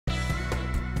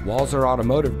Walser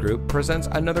Automotive Group presents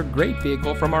another great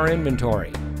vehicle from our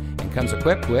inventory and comes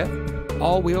equipped with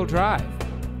all-wheel drive,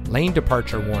 lane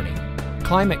departure warning,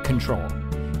 climate control,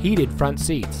 heated front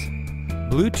seats,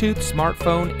 Bluetooth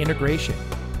smartphone integration,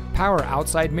 power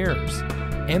outside mirrors,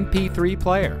 MP3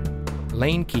 player,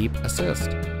 lane keep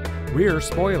assist, rear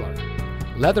spoiler,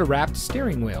 leather-wrapped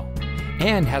steering wheel,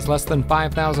 and has less than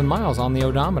 5,000 miles on the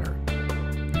odometer.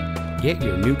 Get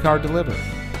your new car delivered.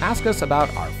 Ask us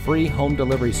about our free home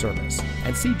delivery service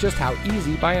and see just how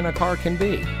easy buying a car can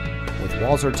be. With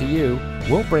Walser to You,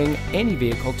 we'll bring any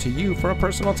vehicle to you for a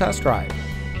personal test drive.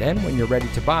 Then when you're ready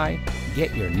to buy,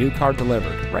 get your new car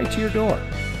delivered right to your door.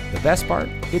 The best part,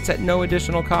 it's at no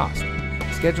additional cost.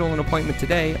 Schedule an appointment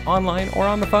today, online or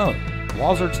on the phone.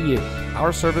 Walser to You,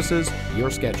 our services, your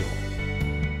schedule.